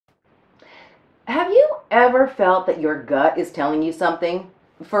ever felt that your gut is telling you something?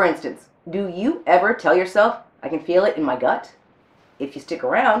 For instance, do you ever tell yourself, I can feel it in my gut? If you stick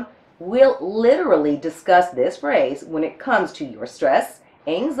around, we'll literally discuss this phrase when it comes to your stress,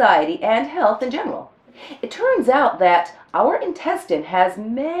 anxiety, and health in general. It turns out that our intestine has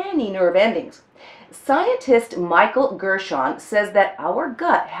many nerve endings. Scientist Michael Gershon says that our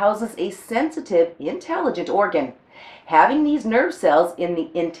gut houses a sensitive, intelligent organ. Having these nerve cells in the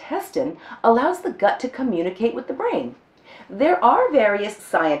intestine allows the gut to communicate with the brain. There are various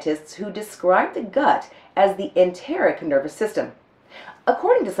scientists who describe the gut as the enteric nervous system.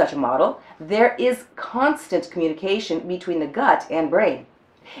 According to such a model, there is constant communication between the gut and brain.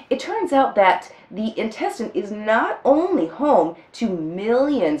 It turns out that the intestine is not only home to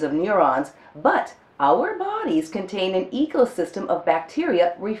millions of neurons, but our bodies contain an ecosystem of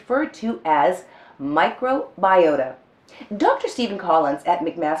bacteria referred to as microbiota. Dr. Stephen Collins at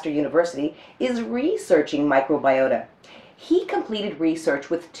McMaster University is researching microbiota. He completed research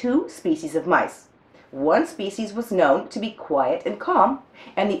with 2 species of mice. One species was known to be quiet and calm,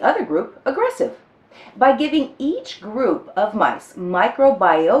 and the other group aggressive. By giving each group of mice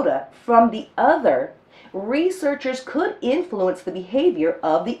microbiota from the other, researchers could influence the behavior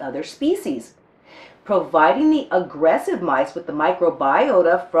of the other species. Providing the aggressive mice with the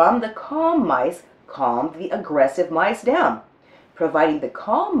microbiota from the calm mice calmed the aggressive mice down. Providing the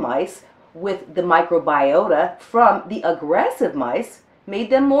calm mice with the microbiota from the aggressive mice made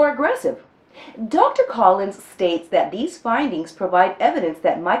them more aggressive. Dr. Collins states that these findings provide evidence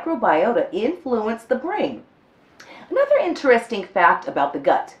that microbiota influence the brain. Another interesting fact about the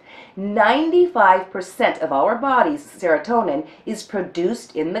gut: 95% of our body's serotonin is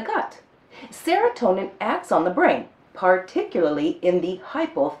produced in the gut. Serotonin acts on the brain, particularly in the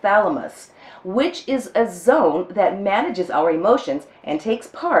hypothalamus, which is a zone that manages our emotions and takes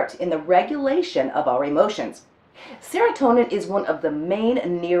part in the regulation of our emotions. Serotonin is one of the main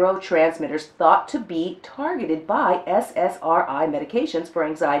neurotransmitters thought to be targeted by SSRI medications for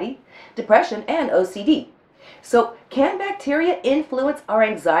anxiety, depression, and OCD. So, can bacteria influence our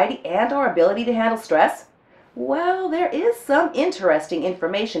anxiety and our ability to handle stress? Well, there is some interesting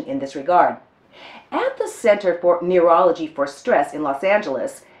information in this regard. At the Center for Neurology for Stress in Los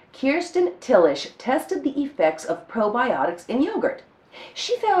Angeles, Kirsten Tillish tested the effects of probiotics in yogurt.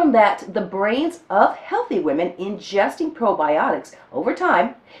 She found that the brains of healthy women ingesting probiotics over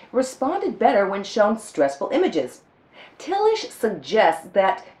time responded better when shown stressful images. Tillish suggests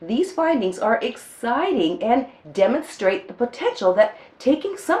that these findings are exciting and demonstrate the potential that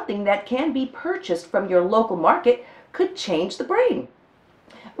taking something that can be purchased from your local market could change the brain.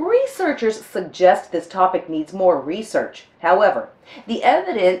 Researchers suggest this topic needs more research. However, the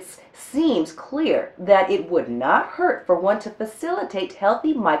evidence seems clear that it would not hurt for one to facilitate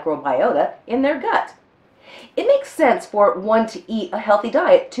healthy microbiota in their gut. It makes sense for one to eat a healthy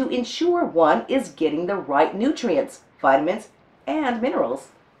diet to ensure one is getting the right nutrients, vitamins, and minerals.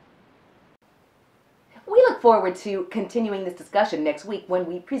 We look forward to continuing this discussion next week when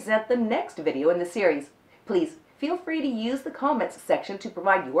we present the next video in the series. Please feel free to use the comments section to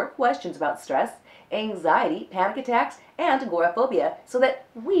provide your questions about stress, anxiety, panic attacks, and agoraphobia so that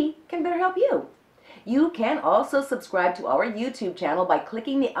we can better help you. You can also subscribe to our YouTube channel by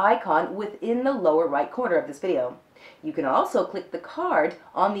clicking the icon within the lower right corner of this video. You can also click the card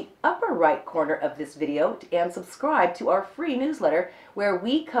on the upper right corner of this video and subscribe to our free newsletter where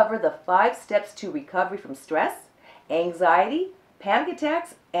we cover the 5 steps to recovery from stress, anxiety, panic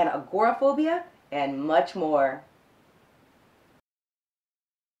attacks, and agoraphobia, and much more.